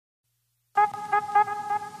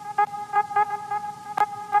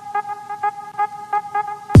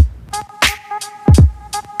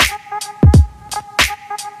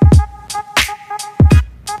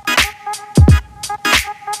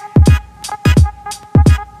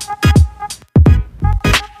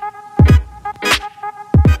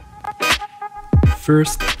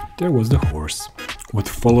First, there was the horse. What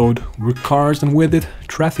followed were cars and with it,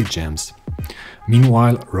 traffic jams.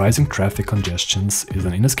 Meanwhile, rising traffic congestions is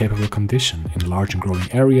an inescapable condition in large and growing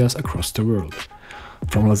areas across the world.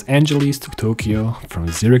 From Los Angeles to Tokyo, from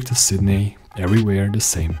Zurich to Sydney, everywhere the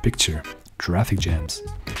same picture: traffic jams.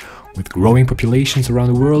 With growing populations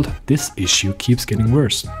around the world, this issue keeps getting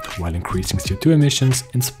worse, while increasing CO2 emissions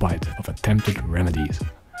in spite of attempted remedies.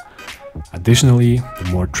 Additionally, the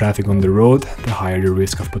more traffic on the road, the higher the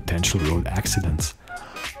risk of potential road accidents.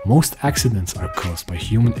 Most accidents are caused by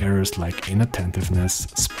human errors like inattentiveness,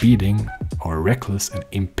 speeding, or reckless and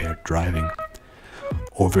impaired driving.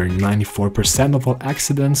 Over 94% of all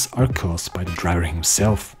accidents are caused by the driver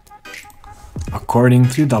himself. According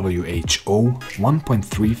to the WHO,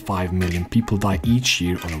 1.35 million people die each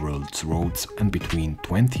year on the world's roads and between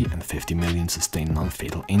 20 and 50 million sustain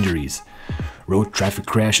non-fatal injuries. Road traffic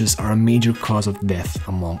crashes are a major cause of death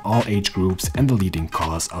among all age groups and the leading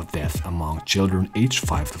cause of death among children aged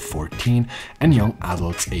 5 to 14 and young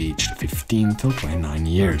adults aged 15 to 29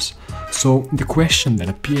 years. So the question that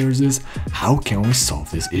appears is, how can we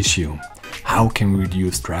solve this issue? How can we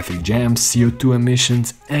reduce traffic jams, CO2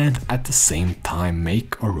 emissions, and at the same time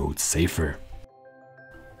make our roads safer?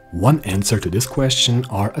 One answer to this question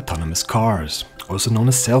are autonomous cars, also known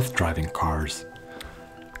as self-driving cars.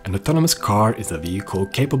 An autonomous car is a vehicle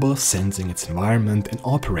capable of sensing its environment and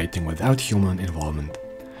operating without human involvement.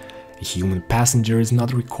 A human passenger is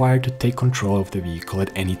not required to take control of the vehicle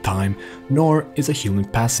at any time, nor is a human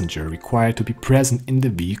passenger required to be present in the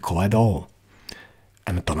vehicle at all.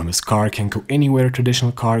 An autonomous car can go anywhere a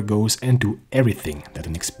traditional car goes and do everything that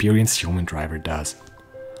an experienced human driver does.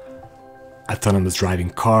 Autonomous driving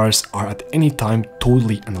cars are at any time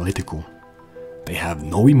totally analytical. They have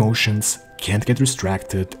no emotions, can't get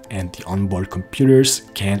distracted, and the onboard computers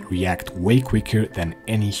can react way quicker than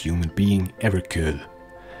any human being ever could.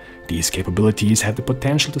 These capabilities have the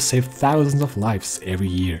potential to save thousands of lives every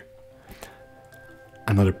year.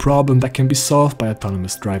 Another problem that can be solved by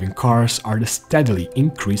autonomous driving cars are the steadily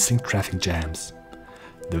increasing traffic jams.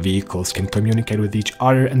 The vehicles can communicate with each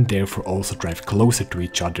other and therefore also drive closer to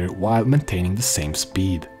each other while maintaining the same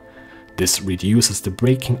speed. This reduces the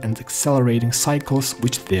braking and accelerating cycles,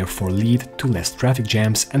 which therefore lead to less traffic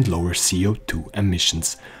jams and lower CO2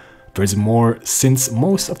 emissions. Furthermore, since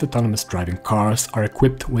most of the autonomous driving cars are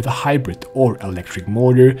equipped with a hybrid or electric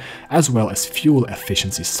motor, as well as fuel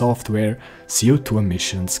efficiency software, CO2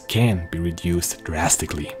 emissions can be reduced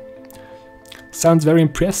drastically. Sounds very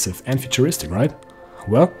impressive and futuristic, right?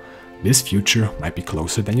 Well, this future might be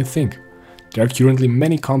closer than you think. There are currently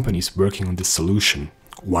many companies working on this solution.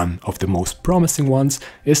 One of the most promising ones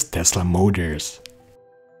is Tesla Motors.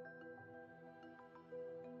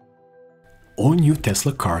 All new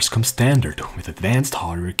Tesla cars come standard with advanced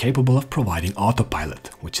hardware capable of providing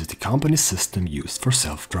autopilot, which is the company's system used for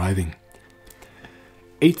self-driving.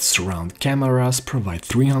 8 surround cameras provide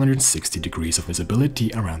 360 degrees of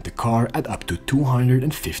visibility around the car at up to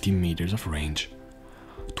 250 meters of range.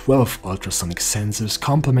 12 ultrasonic sensors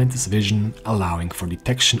complement this vision, allowing for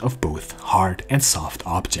detection of both hard and soft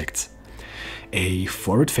objects. A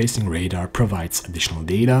forward-facing radar provides additional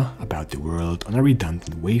data about the world on a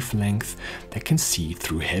redundant wavelength that can see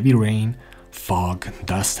through heavy rain, fog,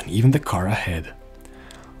 dust, and even the car ahead.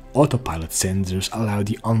 Autopilot sensors allow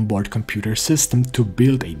the onboard computer system to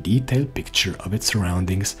build a detailed picture of its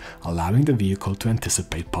surroundings, allowing the vehicle to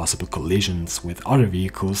anticipate possible collisions with other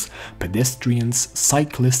vehicles, pedestrians,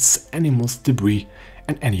 cyclists, animals, debris,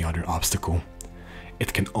 and any other obstacle.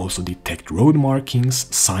 It can also detect road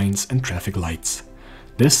markings, signs, and traffic lights.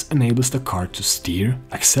 This enables the car to steer,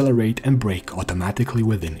 accelerate, and brake automatically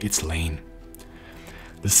within its lane.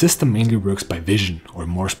 The system mainly works by vision, or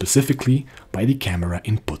more specifically, by the camera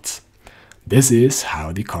inputs. This is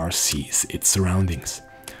how the car sees its surroundings.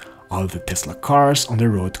 All of the Tesla cars on the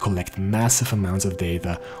road collect massive amounts of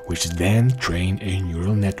data, which then train a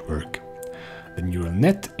neural network. The neural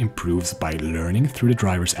net improves by learning through the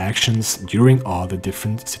driver's actions during all the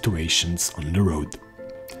different situations on the road.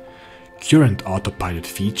 Current autopilot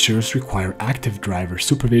features require active driver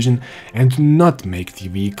supervision and do not make the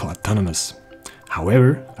vehicle autonomous.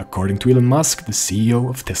 However, according to Elon Musk, the CEO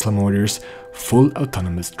of Tesla Motors, full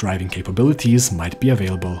autonomous driving capabilities might be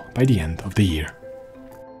available by the end of the year.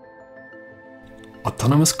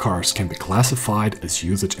 Autonomous cars can be classified as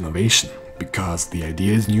usage innovation because the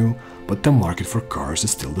idea is new, but the market for cars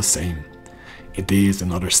is still the same. It is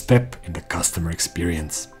another step in the customer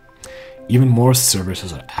experience. Even more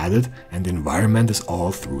services are added and the environment is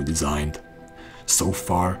all through designed. So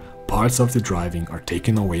far, parts of the driving are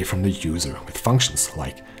taken away from the user with functions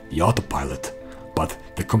like the autopilot, But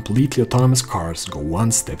the completely autonomous cars go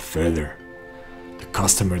one step further. The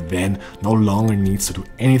customer then no longer needs to do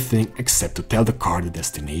anything except to tell the car the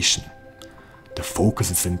destination. The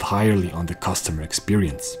focus is entirely on the customer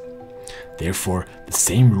experience. Therefore, the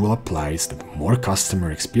same rule applies that more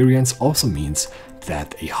customer experience also means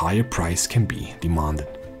that a higher price can be demanded.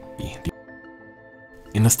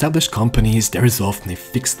 In established companies, there is often a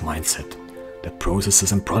fixed mindset. The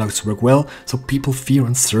processes and products work well, so people fear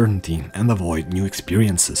uncertainty and avoid new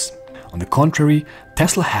experiences. On the contrary,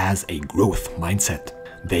 Tesla has a growth mindset.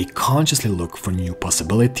 They consciously look for new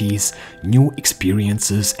possibilities, new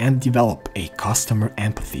experiences, and develop a customer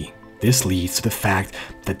empathy. This leads to the fact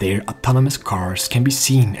that their autonomous cars can be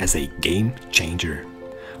seen as a game changer.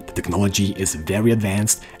 The technology is very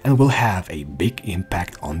advanced and will have a big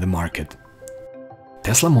impact on the market.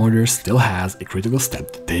 Tesla Motors still has a critical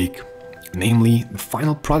step to take. Namely, the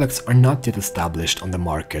final products are not yet established on the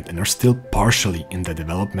market and are still partially in the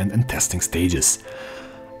development and testing stages.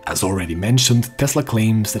 As already mentioned, Tesla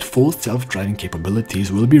claims that full self-driving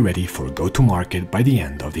capabilities will be ready for go-to-market by the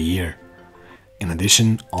end of the year. In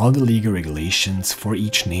addition, all the legal regulations for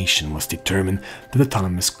each nation must determine that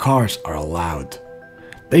autonomous cars are allowed.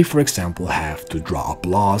 They, for example, have to draw up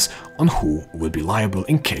laws on who will be liable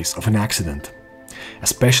in case of an accident.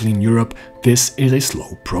 Especially in Europe, this is a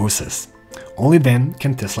slow process. Only then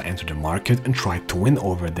can Tesla enter the market and try to win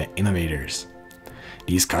over the innovators.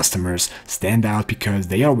 These customers stand out because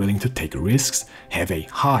they are willing to take risks, have a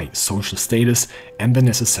high social status, and the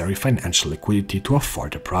necessary financial liquidity to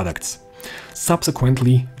afford the products.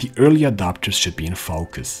 Subsequently, the early adopters should be in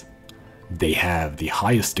focus. They have the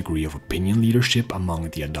highest degree of opinion leadership among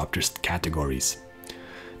the adopters categories.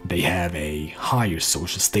 They have a higher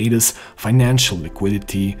social status, financial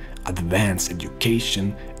liquidity, advanced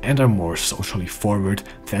education, and are more socially forward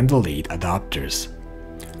than the late adopters.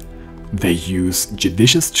 They use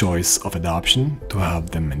judicious choice of adoption to help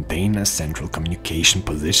them maintain a central communication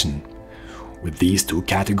position. With these two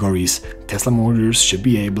categories, Tesla Motors should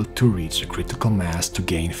be able to reach a critical mass to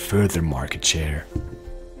gain further market share.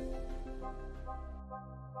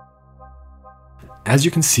 As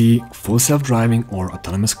you can see, full self-driving or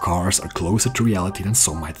autonomous cars are closer to reality than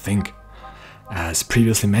some might think. As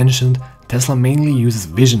previously mentioned, Tesla mainly uses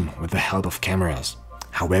vision with the help of cameras.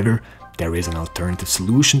 However, there is an alternative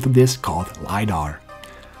solution to this called LiDAR.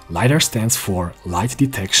 LiDAR stands for Light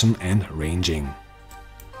Detection and Ranging.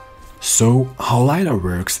 So, how LiDAR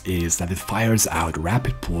works is that it fires out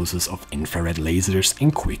rapid pulses of infrared lasers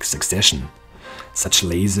in quick succession. Such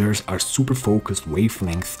lasers are super focused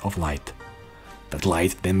wavelengths of light. That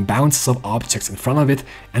light then bounces off objects in front of it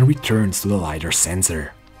and returns to the LiDAR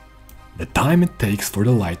sensor. The time it takes for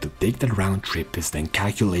the light to take that round trip is then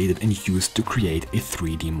calculated and used to create a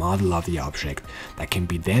 3D model of the object that can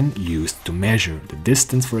be then used to measure the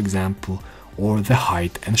distance, for example, or the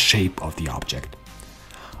height and shape of the object.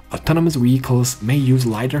 Autonomous vehicles may use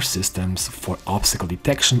LiDAR systems for obstacle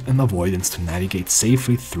detection and avoidance to navigate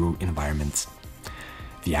safely through environments.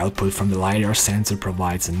 The output from the LiDAR sensor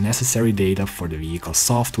provides the necessary data for the vehicle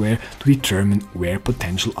software to determine where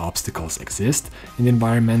potential obstacles exist in the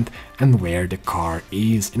environment and where the car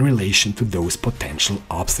is in relation to those potential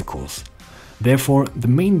obstacles. Therefore, the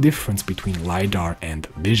main difference between LiDAR and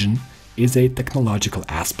vision is a technological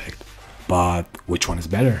aspect. But which one is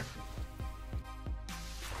better?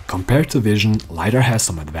 Compared to vision, LiDAR has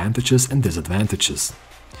some advantages and disadvantages.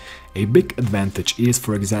 A big advantage is,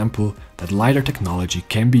 for example, that LiDAR technology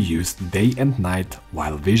can be used day and night,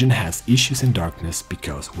 while vision has issues in darkness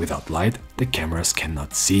because without light the cameras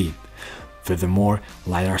cannot see. Furthermore,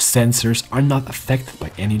 LiDAR sensors are not affected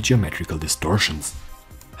by any geometrical distortions.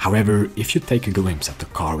 However, if you take a glimpse at the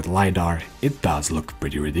car with LiDAR, it does look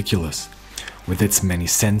pretty ridiculous. With its many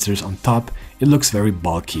sensors on top, it looks very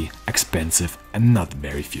bulky, expensive, and not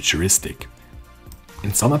very futuristic.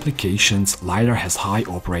 In some applications, LiDAR has high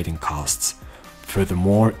operating costs.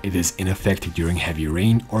 Furthermore, it is ineffective during heavy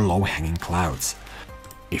rain or low-hanging clouds.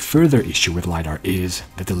 A further issue with LiDAR is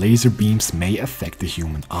that the laser beams may affect the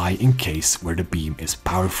human eye in case where the beam is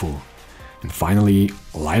powerful. And finally,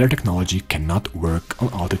 LiDAR technology cannot work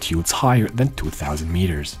on altitudes higher than 2000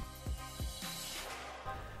 meters.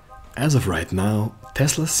 As of right now,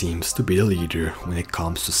 Tesla seems to be the leader when it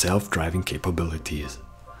comes to self-driving capabilities.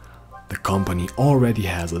 The company already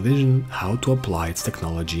has a vision how to apply its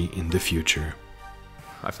technology in the future.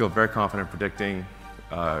 I feel very confident predicting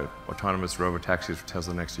autonomous robotaxis for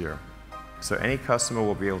Tesla next year. So any customer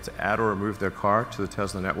will be able to add or remove their car to the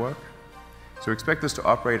Tesla network. So we expect this to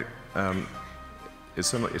operate is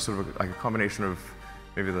sort of like a combination of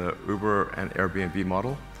maybe the Uber and Airbnb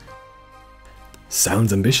model.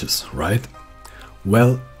 Sounds ambitious, right?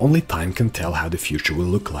 Well, only time can tell how the future will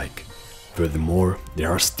look like. Furthermore,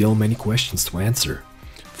 there are still many questions to answer.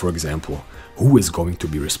 For example, who is going to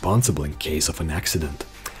be responsible in case of an accident?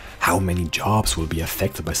 How many jobs will be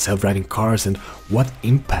affected by self-driving cars, and what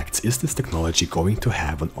impacts is this technology going to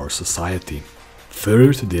have on our society?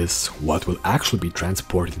 Further to this, what will actually be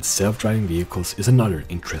transported in self-driving vehicles is another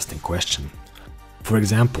interesting question. For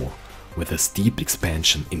example, with a steep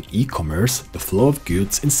expansion in e-commerce, the flow of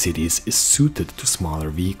goods in cities is suited to smaller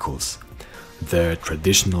vehicles. The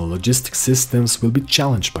traditional logistics systems will be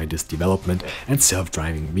challenged by this development, and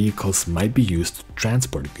self-driving vehicles might be used to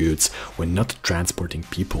transport goods when not transporting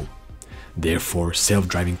people. Therefore,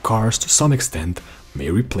 self-driving cars to some extent may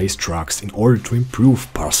replace trucks in order to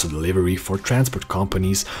improve parcel delivery for transport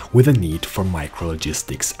companies with a need for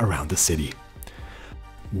micro-logistics around the city.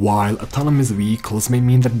 While autonomous vehicles may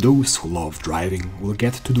mean that those who love driving will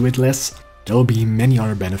get to do it less, there will be many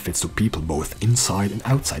other benefits to people both inside and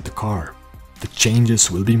outside the car. The changes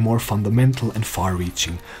will be more fundamental and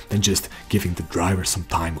far-reaching than just giving the driver some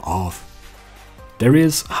time off. There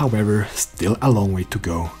is, however, still a long way to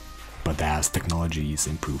go, but as technologies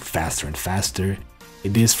improve faster and faster,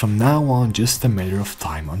 it is from now on just a matter of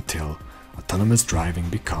time until autonomous driving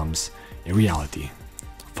becomes a reality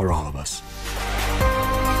for all of us.